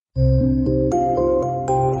Welcome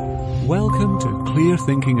to Clear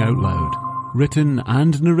Thinking Out Loud, written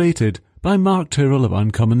and narrated by Mark Tyrrell of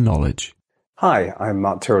Uncommon Knowledge. Hi, I'm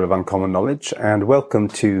Mark Tyrrell of Uncommon Knowledge, and welcome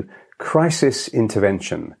to Crisis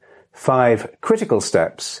Intervention, 5 critical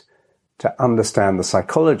steps to understand the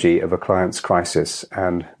psychology of a client's crisis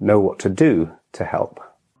and know what to do to help.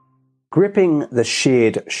 Gripping the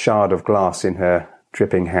sheared shard of glass in her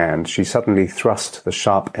dripping hand, she suddenly thrust the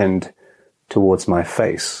sharp end towards my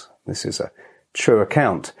face. This is a true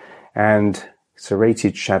account, and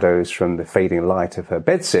serrated shadows from the fading light of her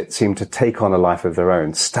bedsit seemed to take on a life of their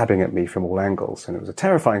own, stabbing at me from all angles. And it was a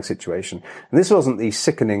terrifying situation. And this wasn't the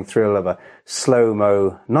sickening thrill of a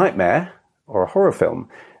slow-mo nightmare or a horror film.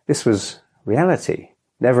 This was reality.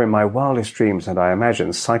 Never in my wildest dreams had I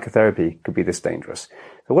imagined psychotherapy could be this dangerous.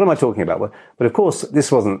 So what am I talking about? Well, but of course,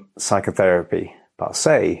 this wasn't psychotherapy per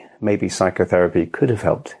se. Maybe psychotherapy could have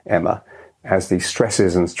helped Emma as the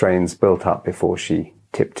stresses and strains built up before she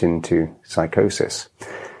tipped into psychosis.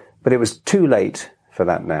 But it was too late for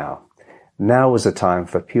that now. Now was the time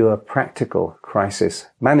for pure practical crisis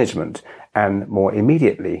management, and more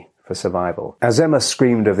immediately for survival. As Emma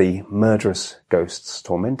screamed of the murderous ghosts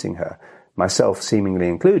tormenting her, myself seemingly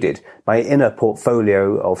included, my inner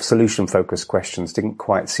portfolio of solution-focused questions didn't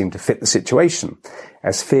quite seem to fit the situation.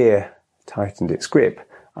 As fear tightened its grip,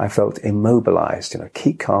 I felt immobilized.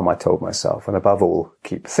 Keep calm, I told myself, and above all,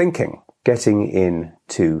 keep thinking. Getting in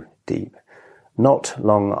too deep. Not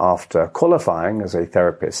long after qualifying as a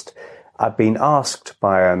therapist, I'd been asked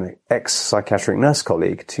by an ex-psychiatric nurse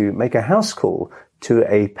colleague to make a house call to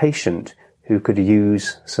a patient who could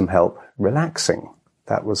use some help relaxing.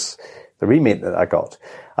 That was the remit that I got.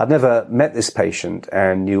 I'd never met this patient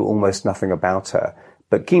and knew almost nothing about her,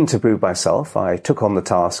 but keen to prove myself, I took on the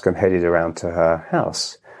task and headed around to her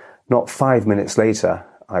house. Not 5 minutes later,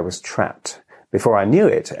 I was trapped. Before I knew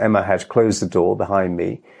it, Emma had closed the door behind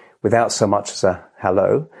me without so much as a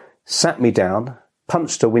hello, sat me down,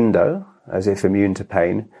 punched a window as if immune to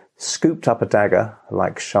pain, scooped up a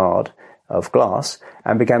dagger-like shard of glass,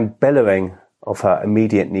 and began bellowing of her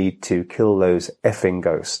immediate need to kill those effing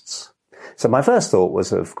ghosts. So my first thought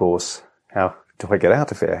was, of course, how do I get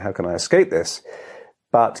out of here? How can I escape this?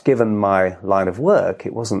 But given my line of work,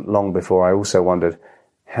 it wasn't long before I also wondered,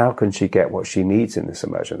 how can she get what she needs in this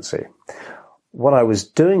emergency? What I was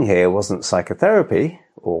doing here wasn't psychotherapy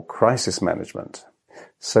or crisis management.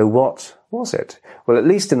 So what was it? Well, at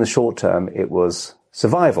least in the short term, it was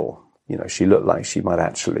survival. She looked like she might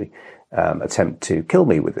actually attempt to kill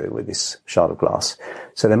me with this shard of glass.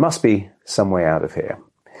 So there must be some way out of here.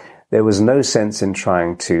 There was no sense in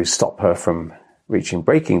trying to stop her from reaching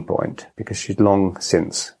breaking point because she'd long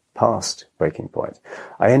since passed breaking point.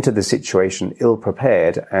 I entered the situation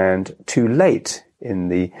ill-prepared and too late in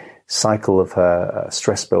the cycle of her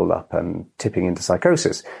stress build-up and tipping into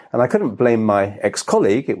psychosis. And I couldn't blame my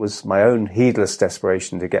ex-colleague. It was my own heedless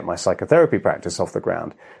desperation to get my psychotherapy practice off the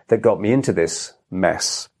ground that got me into this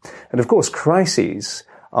mess. And of course, crises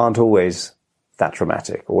aren't always that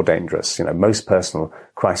dramatic or dangerous. Most personal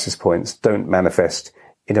crisis points don't manifest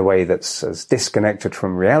in a way that's as disconnected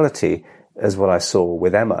from reality as what I saw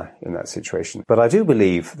with Emma in that situation. But I do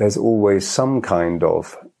believe there's always some kind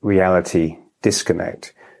of reality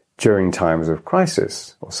disconnect during times of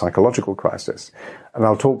crisis or psychological crisis. And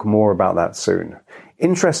I'll talk more about that soon.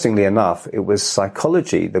 Interestingly enough, it was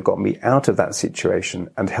psychology that got me out of that situation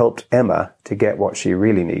and helped Emma to get what she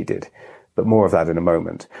really needed. But more of that in a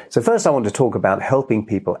moment. So first I want to talk about helping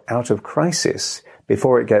people out of crisis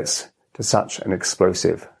before it gets to such an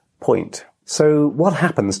explosive point. So what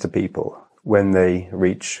happens to people when they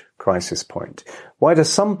reach crisis point? Why do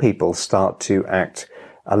some people start to act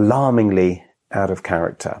alarmingly out of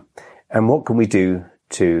character? And what can we do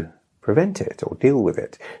to prevent it or deal with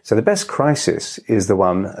it? So the best crisis is the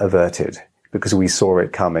one averted because we saw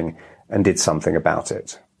it coming and did something about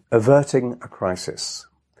it. Averting a crisis.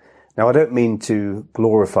 Now, I don't mean to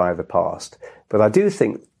glorify the past, but I do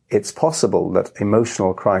think it's possible that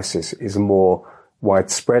emotional crisis is more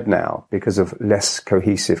widespread now because of less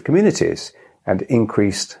cohesive communities and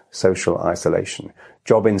increased social isolation,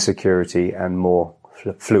 job insecurity, and more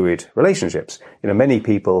fluid relationships. Many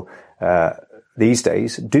people these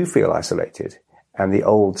days do feel isolated, and the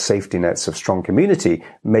old safety nets of strong community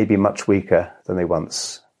may be much weaker than they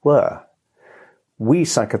once were. We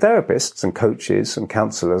psychotherapists and coaches and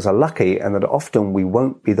counselors are lucky in that often we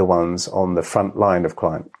won't be the ones on the front line of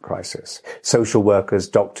client crisis. Social workers,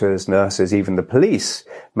 doctors, nurses, even the police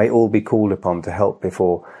may all be called upon to help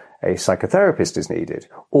before a psychotherapist is needed,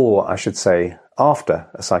 or I should say after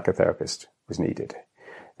a psychotherapist was needed.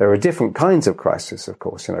 There are different kinds of crisis, of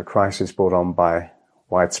course, crisis brought on by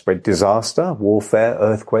Widespread disaster, warfare,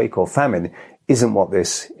 earthquake, or famine isn't what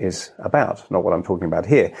this is about, not what I'm talking about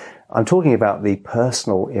here. I'm talking about the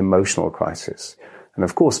personal emotional crisis. And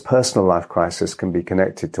of course, personal life crisis can be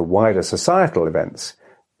connected to wider societal events,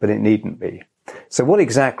 but it needn't be. So what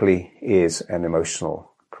exactly is an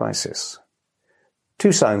emotional crisis?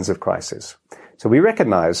 Two signs of crisis. So we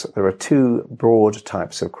recognize there are two broad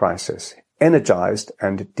types of crisis, energized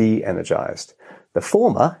and de-energized. The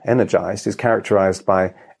former, energized, is characterized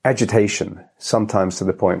by agitation, sometimes to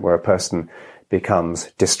the point where a person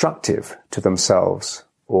becomes destructive to themselves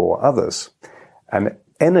or others. An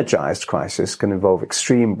energized crisis can involve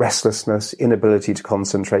extreme restlessness, inability to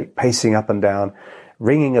concentrate, pacing up and down,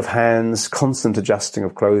 wringing of hands, constant adjusting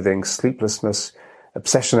of clothing, sleeplessness,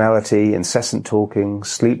 obsessionality, incessant talking,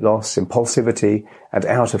 sleep loss, impulsivity, and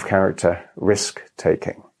out-of-character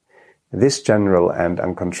risk-taking. This general and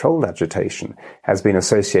uncontrolled agitation has been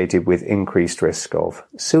associated with increased risk of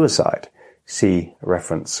suicide. See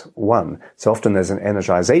reference 1. So often there's an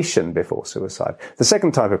energization before suicide. The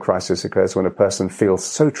second type of crisis occurs when a person feels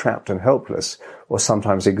so trapped and helpless, or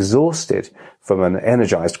sometimes exhausted from an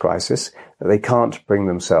energized crisis, that they can't bring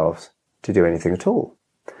themselves to do anything at all.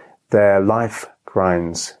 Their life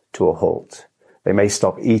grinds to a halt. They may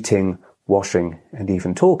stop eating, washing, and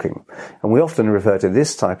even talking. And we often refer to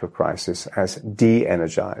this type of crisis as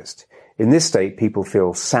de-energized. In this state, people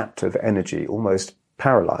feel sapped of energy, almost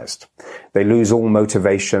paralyzed. They lose all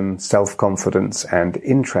motivation, self-confidence, and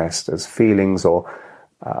interest as feelings of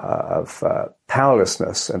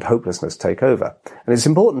powerlessness and hopelessness take over. And it's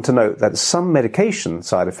important to note that some medication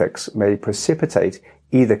side effects may precipitate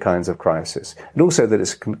either kinds of crisis, and also that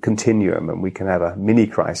it's a continuum, and we can have a mini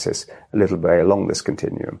crisis a little way along this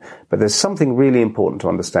continuum. But there's something really important to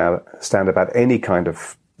understand about any kind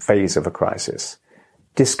of phase of a crisis: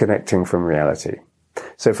 disconnecting from reality.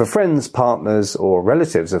 So for friends, partners, or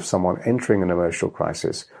relatives of someone entering an emotional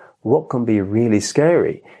crisis, what can be really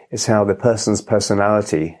scary is how the person's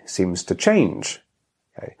personality seems to change.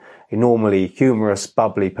 Okay? A normally humorous,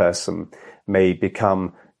 bubbly person may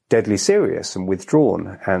become deadly serious and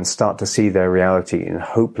withdrawn and start to see their reality in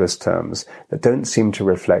hopeless terms that don't seem to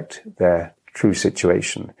reflect their true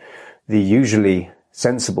situation. The usually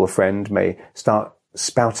sensible friend may start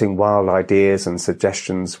spouting wild ideas and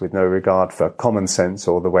suggestions with no regard for common sense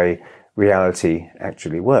or the way reality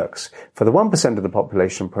actually works. For the 1% of the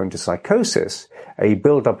population prone to psychosis, a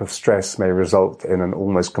build-up of stress may result in an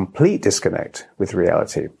almost complete disconnect with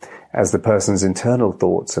reality, as the person's internal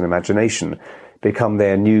thoughts and imagination become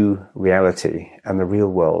their new reality and the real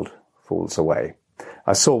world falls away.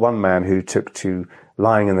 I saw one man who took to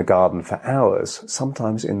lying in the garden for hours,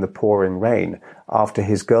 sometimes in the pouring rain, after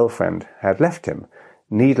his girlfriend had left him.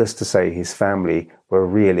 Needless to say, his family were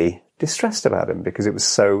really distressed about him because it was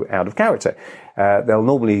so out of character. There'll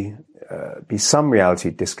normally be some reality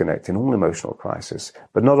disconnect in all emotional crisis,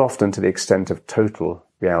 but not often to the extent of total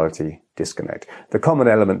reality disconnect. The common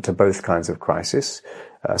element to both kinds of crisis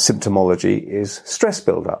symptomology is stress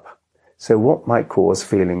build-up. So what might cause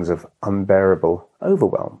feelings of unbearable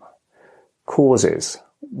overwhelm? Causes.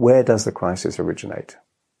 Where does the crisis originate?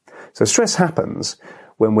 So stress happens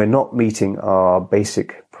when we're not meeting our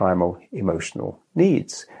basic primal emotional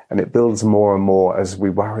needs, and it builds more and more as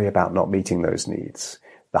we worry about not meeting those needs.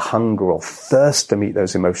 The hunger or thirst to meet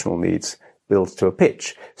those emotional needs builds to a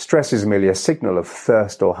pitch. Stress is merely a signal of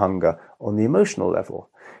thirst or hunger on the emotional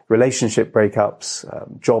level. Relationship breakups,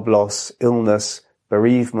 job loss, illness,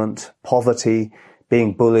 bereavement, poverty,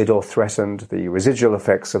 being bullied or threatened, the residual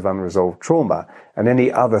effects of unresolved trauma, and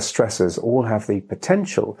any other stressors all have the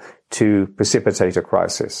potential to precipitate a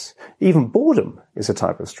crisis. Even boredom is a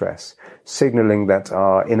type of stress, signaling that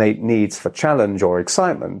our innate needs for challenge or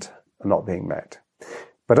excitement are not being met.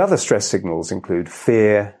 But other stress signals include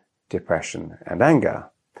fear, depression, and anger.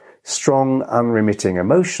 Strong, unremitting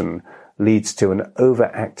emotion leads to an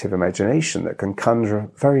overactive imagination that can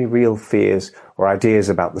conjure very real fears or ideas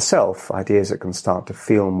about the self, ideas that can start to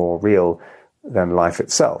feel more real than life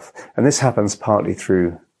itself. And this happens partly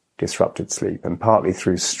through disrupted sleep and partly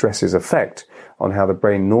through stress's effect on how the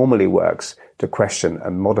brain normally works to question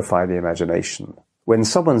and modify the imagination. When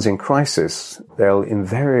someone's in crisis, they'll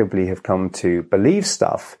invariably have come to believe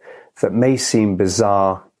stuff that may seem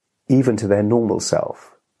bizarre even to their normal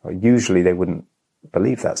self. Usually they wouldn't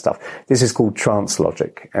believe that stuff. This is called trance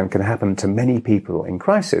logic and can happen to many people in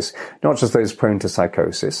crisis, not just those prone to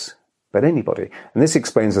psychosis, but anybody. And this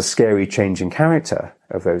explains the scary change in character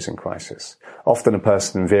of those in crisis. Often a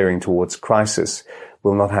person veering towards crisis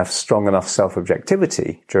will not have strong enough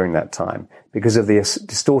self-objectivity during that time because of the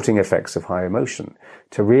distorting effects of high emotion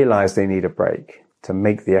to realize they need a break. to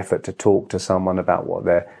make the effort to talk to someone about what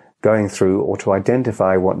they're going through or to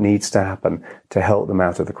identify what needs to happen to help them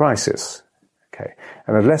out of the crisis. Okay.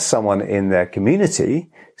 And unless someone in their community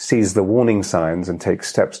sees the warning signs and takes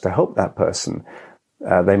steps to help that person,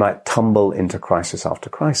 they might tumble into crisis after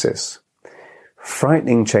crisis.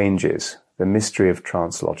 Frightening changes, the mystery of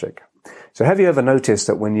trance logic. So have you ever noticed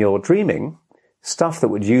that when you're dreaming, stuff that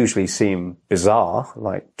would usually seem bizarre,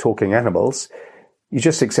 like talking animals, you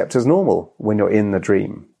just accept as normal when you're in the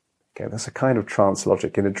dream? Okay, that's a kind of trance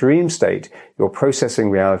logic. In a dream state, you're processing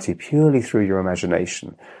reality purely through your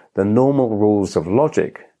imagination. The normal rules of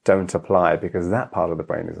logic don't apply because that part of the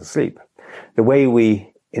brain is asleep. The way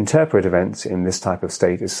we interpret events in this type of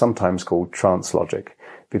state is sometimes called trance logic,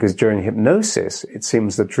 because during hypnosis, it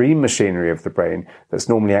seems the dream machinery of the brain that's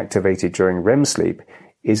normally activated during REM sleep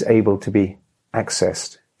is able to be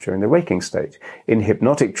accessed during the waking state. In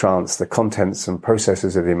hypnotic trance, the contents and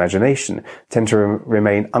processes of the imagination tend to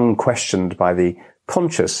remain unquestioned by the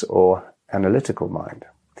conscious or analytical mind.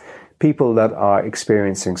 People that are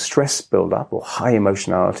experiencing stress buildup or high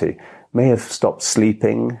emotionality may have stopped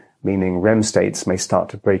sleeping, meaning REM states may start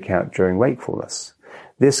to break out during wakefulness.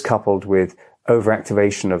 This, coupled with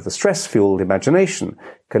overactivation of the stress-fueled imagination,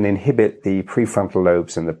 can inhibit the prefrontal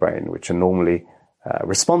lobes in the brain, which are normally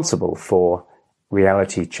responsible for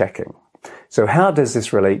reality checking. So how does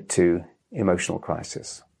this relate to emotional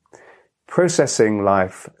crisis? Processing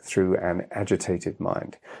life through an agitated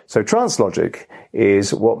mind. So trance logic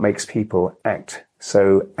is what makes people act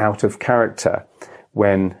so out of character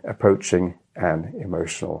when approaching an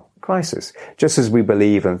emotional crisis. Just as we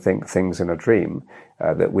believe and think things in a dream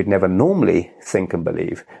that we'd never normally think and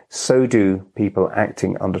believe, so do people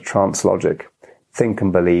acting under trance logic think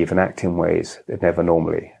and believe and act in ways they'd never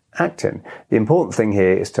normally act in. The important thing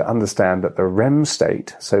here is to understand that the REM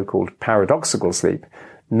state, so-called paradoxical sleep,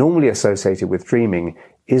 normally associated with dreaming,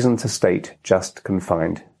 isn't a state just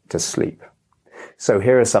confined to sleep. So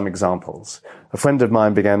here are some examples. A friend of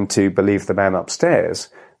mine began to believe the man upstairs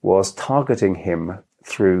was targeting him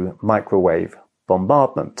through microwave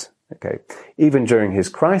bombardment. Okay. Even during his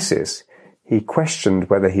crisis, he questioned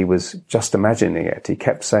whether he was just imagining it. He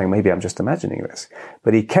kept saying, maybe I'm just imagining this.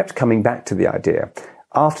 But he kept coming back to the idea.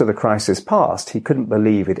 After the crisis passed, he couldn't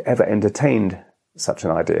believe he'd ever entertained such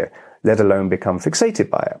an idea, let alone become fixated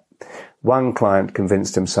by it. One client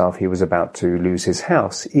convinced himself he was about to lose his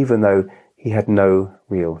house, even though he had no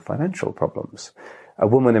real financial problems. A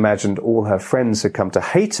woman imagined all her friends had come to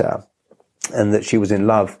hate her and that she was in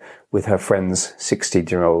love with her friend's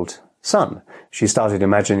 60-year-old son. She started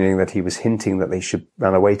imagining that he was hinting that they should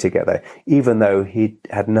run away together, even though he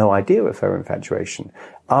had no idea of her infatuation.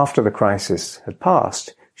 After the crisis had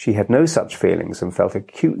passed, she had no such feelings and felt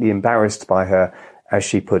acutely embarrassed by her, as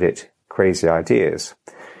she put it, crazy ideas.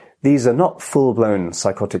 These are not full-blown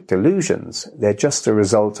psychotic delusions. They're just a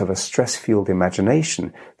result of a stress-fueled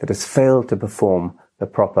imagination that has failed to perform the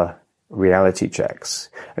proper reality checks.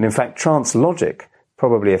 And in fact, trance logic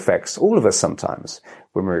probably affects all of us sometimes,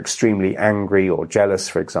 when we're extremely angry or jealous,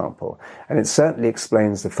 for example. And it certainly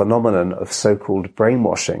explains the phenomenon of so-called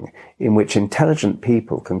brainwashing, in which intelligent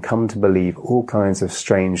people can come to believe all kinds of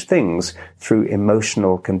strange things through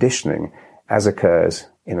emotional conditioning, as occurs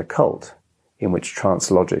in a cult, in which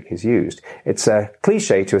trance logic is used. It's a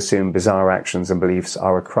cliche to assume bizarre actions and beliefs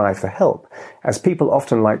are a cry for help, as people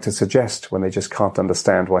often like to suggest when they just can't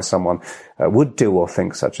understand why someone would do or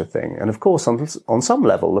think such a thing. And of course, on some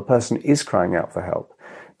level, the person is crying out for help.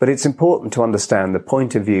 But it's important to understand the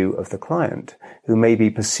point of view of the client, who may be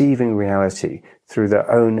perceiving reality through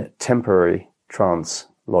their own temporary trance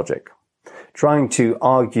logic. Trying to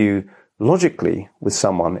argue logically with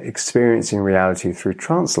someone experiencing reality through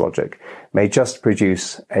trance logic may just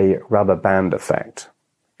produce a rubber band effect,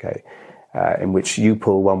 okay, in which you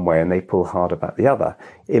pull one way and they pull hard about the other.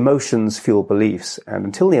 Emotions fuel beliefs, and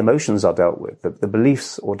until the emotions are dealt with, the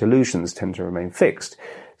beliefs or delusions tend to remain fixed.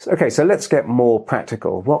 Okay, so let's get more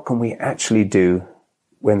practical. What can we actually do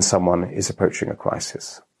when someone is approaching a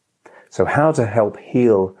crisis? So how to help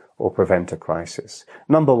heal or prevent a crisis?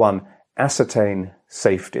 Number one, ascertain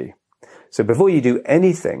safety. So before you do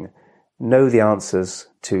anything, know the answers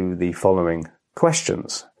to the following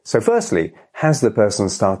questions. So firstly, has the person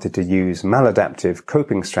started to use maladaptive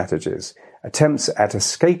coping strategies, attempts at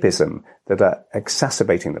escapism that are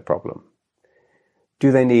exacerbating the problem?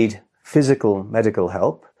 Do they need physical medical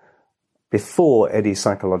help before any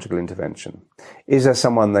psychological intervention? Is there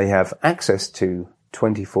someone they have access to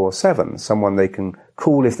 24/7, someone they can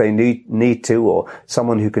call if they need to, or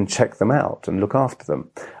someone who can check them out and look after them?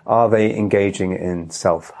 Are they engaging in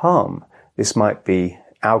self-harm? This might be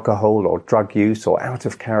alcohol or drug use or out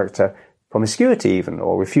of character promiscuity even,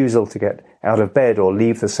 or refusal to get out of bed or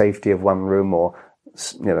leave the safety of one room, or,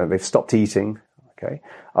 they've stopped eating. Okay.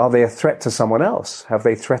 Are they a threat to someone else? Have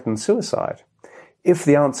they threatened suicide? If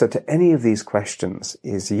the answer to any of these questions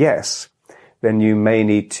is yes, then you may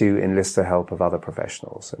need to enlist the help of other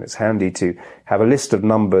professionals. And it's handy to have a list of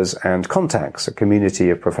numbers and contacts, a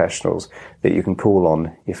community of professionals that you can call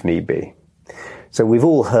on if need be. So we've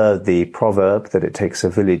all heard the proverb that it takes a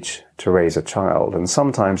village to raise a child, and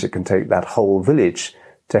sometimes it can take that whole village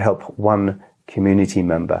to help one community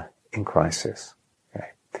member in crisis. Okay.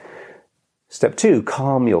 Step 2,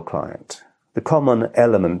 calm your client. The common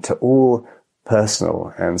element to all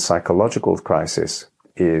personal and psychological crisis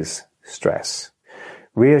is stress.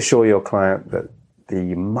 Reassure your client that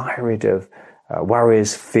the myriad of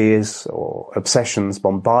worries, fears, or obsessions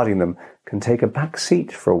bombarding them can take a back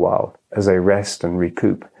seat for a while as they rest and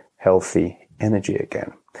recoup healthy energy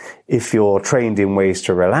again. If you're trained in ways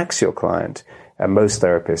to relax your client, and most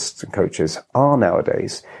therapists and coaches are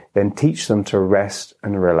nowadays, then teach them to rest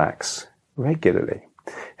and relax regularly.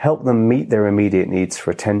 Help them meet their immediate needs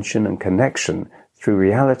for attention and connection through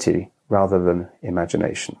reality rather than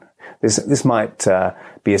imagination. This might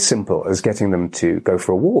be as simple as getting them to go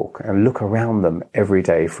for a walk and look around them every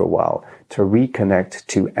day for a while to reconnect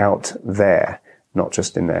to out there, not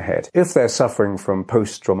just in their head. If they're suffering from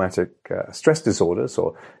post-traumatic stress disorders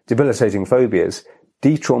or debilitating phobias,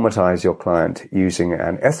 de-traumatize your client using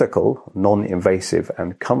an ethical, non-invasive,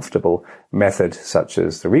 and comfortable method such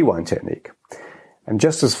as the rewind technique. And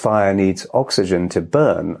just as fire needs oxygen to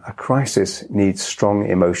burn, a crisis needs strong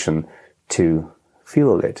emotion to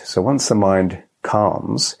fuel it. So once the mind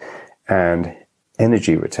calms and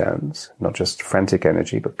energy returns, not just frantic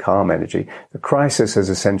energy, but calm energy, the crisis has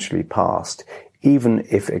essentially passed, even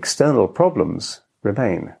if external problems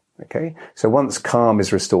remain. Okay? So once calm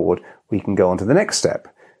is restored, we can go on to the next step.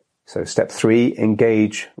 So step 3,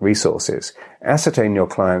 engage resources. Ascertain your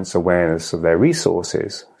client's awareness of their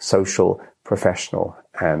resources, social, professional,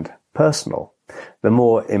 and personal. The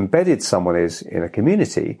more embedded someone is in a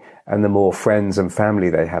community and the more friends and family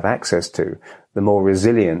they have access to, the more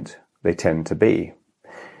resilient they tend to be.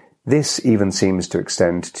 This even seems to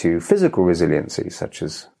extend to physical resiliency, such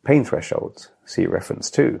as pain thresholds, see reference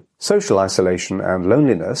 2. Social isolation and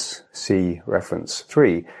loneliness, see reference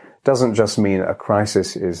 3, doesn't just mean a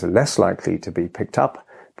crisis is less likely to be picked up,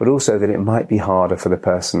 but also that it might be harder for the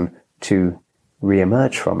person to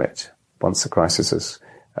re-emerge from it once the crisis is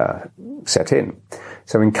set in.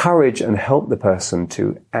 So encourage and help the person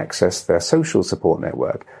to access their social support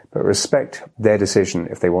network, but respect their decision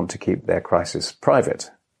if they want to keep their crisis private.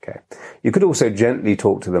 Okay. You could also gently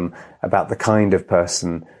talk to them about the kind of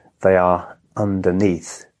person they are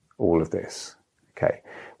underneath all of this. Okay.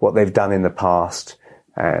 What they've done in the past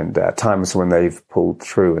and times when they've pulled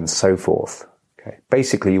through and so forth. Okay.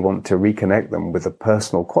 Basically, you want to reconnect them with the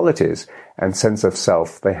personal qualities and sense of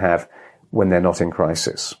self they have when they're not in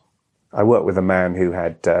crisis. I worked with a man who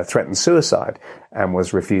had threatened suicide and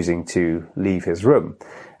was refusing to leave his room.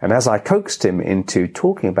 And as I coaxed him into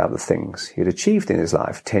talking about the things he had achieved in his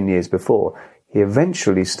life 10 years before, he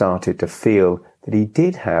eventually started to feel that he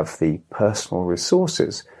did have the personal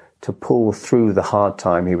resources to pull through the hard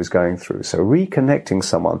time he was going through. So reconnecting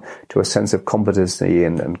someone to a sense of competency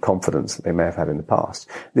and confidence that they may have had in the past.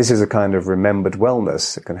 This is a kind of remembered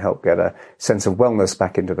wellness that can help get a sense of wellness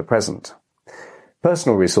back into the present.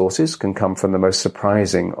 Personal resources can come from the most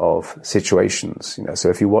surprising of situations. So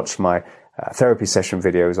if you watch my therapy session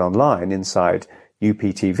videos online inside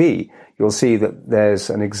UPTV, you'll see that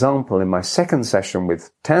there's an example in my second session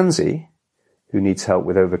with Tansy, who needs help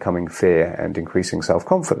with overcoming fear and increasing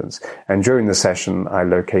self-confidence. And during the session, I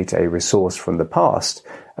locate a resource from the past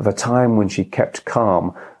of a time when she kept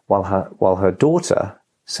calm while her daughter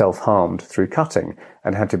self-harmed through cutting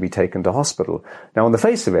and had to be taken to hospital. Now, on the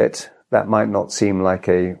face of it, that might not seem like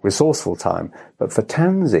a resourceful time, but for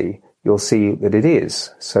Tansy, you'll see that it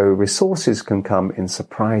is. So resources can come in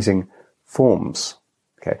surprising forms.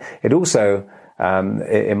 Okay. It also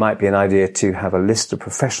it might be an idea to have a list of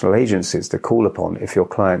professional agencies to call upon if your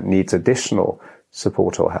client needs additional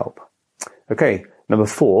support or help. Okay, number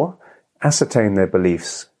 4, ascertain their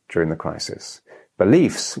beliefs during the crisis.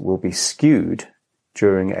 Beliefs will be skewed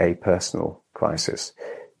during a personal crisis.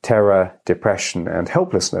 Terror, depression, and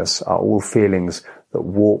helplessness are all feelings that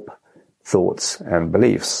warp thoughts and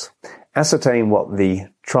beliefs. Ascertain what the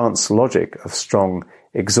trance logic of strong,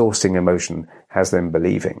 exhausting emotion has them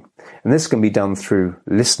believing. And this can be done through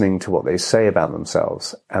listening to what they say about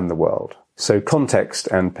themselves and the world. So context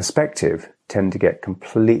and perspective tend to get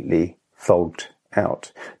completely fogged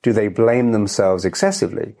out. Do they blame themselves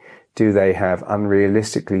excessively? Do they have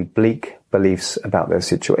unrealistically bleak beliefs about their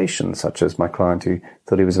situation, such as my client who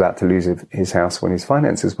thought he was about to lose his house when his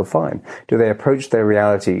finances were fine? Do they approach their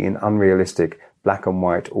reality in unrealistic, black and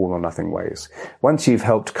white, all or nothing ways? Once you've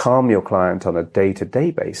helped calm your client on a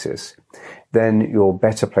day-to-day basis, then you're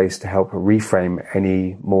better placed to help reframe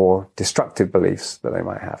any more destructive beliefs that they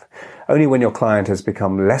might have. Only when your client has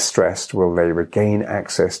become less stressed will they regain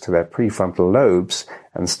access to their prefrontal lobes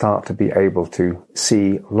and start to be able to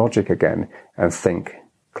see logic again and think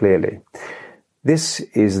clearly. This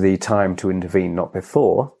is the time to intervene, not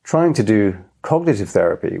before. Trying to do cognitive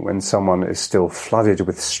therapy when someone is still flooded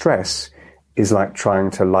with stress is like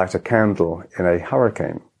trying to light a candle in a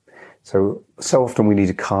hurricane. So often we need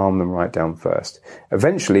to calm them right down first.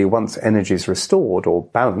 Eventually, once energy is restored or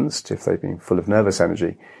balanced, if they've been full of nervous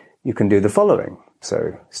energy, you can do the following.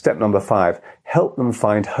 So step number 5, help them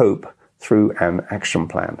find hope through an action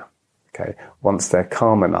plan. Okay, once they're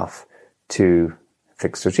calm enough to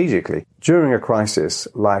think strategically. During a crisis,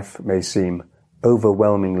 life may seem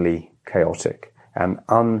overwhelmingly chaotic, an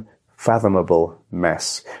unfathomable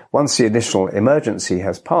mess. Once the initial emergency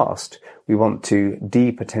has passed, we want to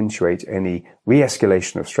depotentiate any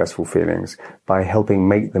re-escalation of stressful feelings by helping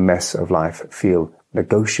make the mess of life feel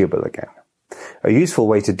negotiable again. A useful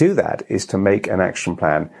way to do that is to make an action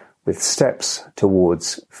plan with steps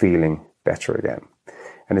towards feeling better again.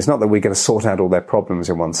 And it's not that we're going to sort out all their problems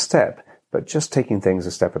in one step, but just taking things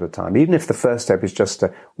a step at a time. Even if the first step is just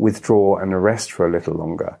to withdraw and rest for a little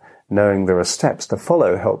longer, knowing there are steps to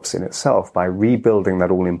follow helps in itself by rebuilding that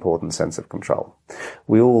all-important sense of control.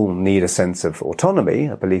 We all need a sense of autonomy,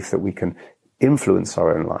 a belief that we can influence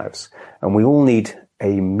our own lives. And we all need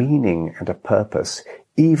a meaning and a purpose,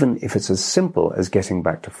 even if it's as simple as getting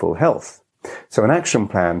back to full health. So an action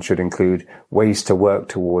plan should include ways to work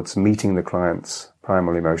towards meeting the client's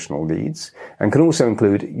primal emotional needs, and can also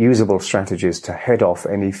include usable strategies to head off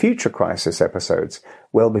any future crisis episodes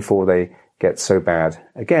well before they get so bad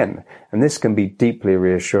again. And this can be deeply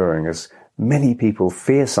reassuring, as many people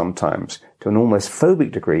fear sometimes, to an almost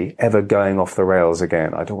phobic degree, ever going off the rails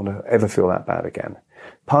again. I don't want to ever feel that bad again.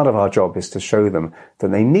 Part of our job is to show them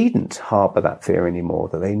that they needn't harbour that fear anymore,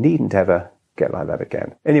 that they needn't ever get like that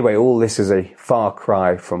again. Anyway, all this is a far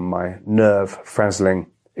cry from my nerve-frazzling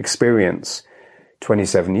experience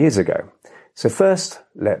 27 years ago. So first,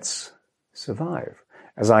 let's survive.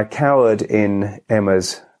 As I cowered in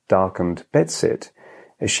Emma's darkened bedsit,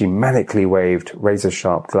 as she manically waved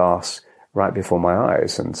razor-sharp glass right before my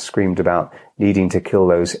eyes and screamed about needing to kill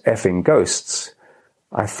those effing ghosts,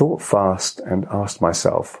 I thought fast and asked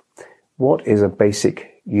myself, what is a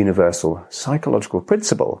basic universal psychological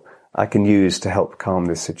principle I can use to help calm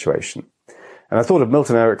this situation? And I thought of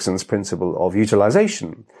Milton Erickson's principle of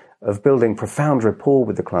utilization, of building profound rapport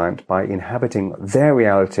with the client by inhabiting their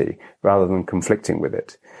reality rather than conflicting with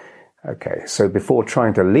it. Okay, so before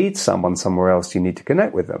trying to lead someone somewhere else, you need to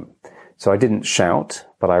connect with them. So I didn't shout,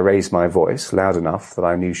 but I raised my voice loud enough that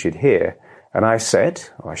I knew she'd hear. And I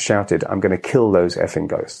shouted, I'm going to kill those effing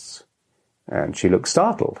ghosts. And she looked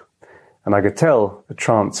startled. And I could tell the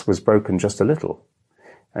trance was broken just a little.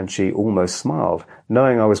 And she almost smiled.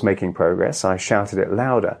 Knowing I was making progress, I shouted it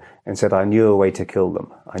louder and said I knew a way to kill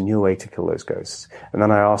them. I knew a way to kill those ghosts. And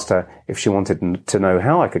then I asked her if she wanted to know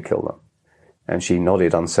how I could kill them. And she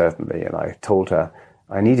nodded uncertainly, and I told her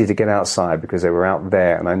I needed to get outside because they were out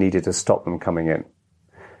there and I needed to stop them coming in.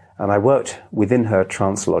 And I worked within her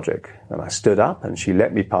trance logic, and I stood up and she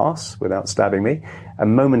let me pass without stabbing me,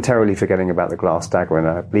 and momentarily forgetting about the glass dagger in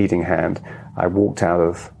her bleeding hand, I walked out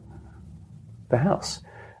of the house.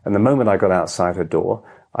 And the moment I got outside her door,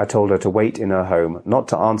 I told her to wait in her home, not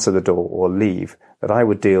to answer the door or leave, that I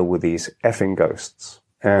would deal with these effing ghosts.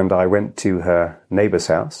 And I went to her neighbour's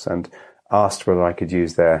house and asked whether I could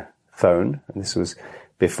use their phone. And this was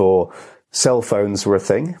before cell phones were a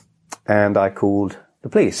thing. And I called the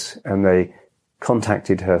police, and they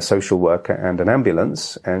contacted her social worker and an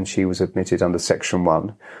ambulance, and she was admitted under Section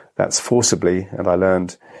 1. That's forcibly, and I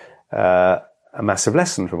learned a massive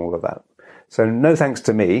lesson from all of that. So no thanks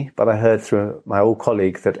to me, but I heard through my old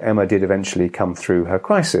colleague that Emma did eventually come through her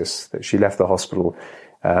crisis, that she left the hospital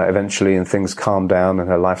eventually and things calmed down and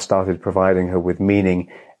her life started providing her with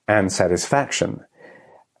meaning and satisfaction.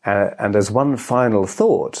 And as one final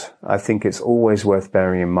thought, I think it's always worth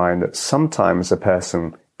bearing in mind that sometimes a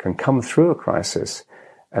person can come through a crisis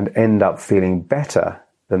and end up feeling better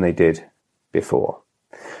than they did before.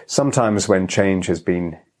 Sometimes when change has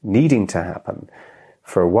been needing to happen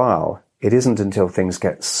for a while, it isn't until things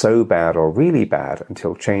get so bad or really bad,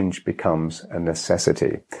 until change becomes a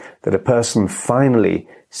necessity, that a person finally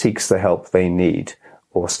seeks the help they need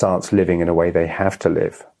or starts living in a way they have to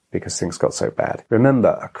live. because things got so bad.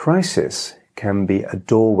 Remember, a crisis can be a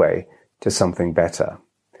doorway to something better.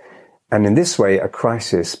 And in this way, a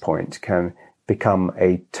crisis point can become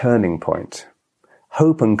a turning point.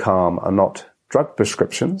 Hope and calm are not drug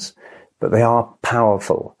prescriptions, but they are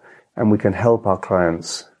powerful, and we can help our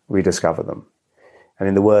clients rediscover them. And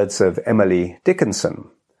in the words of Emily Dickinson,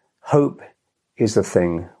 hope is the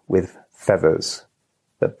thing with feathers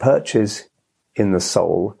that perches in the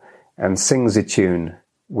soul and sings a tune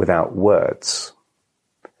without words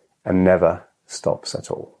and never stops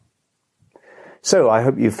at all. So I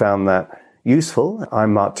hope you found that useful.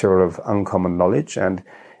 I'm Mark Tyrrell of Uncommon Knowledge, and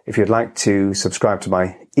if you'd like to subscribe to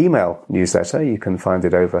my email newsletter, you can find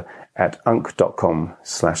it over at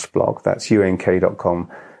unk.com/blog. That's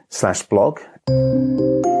unk.com/blog.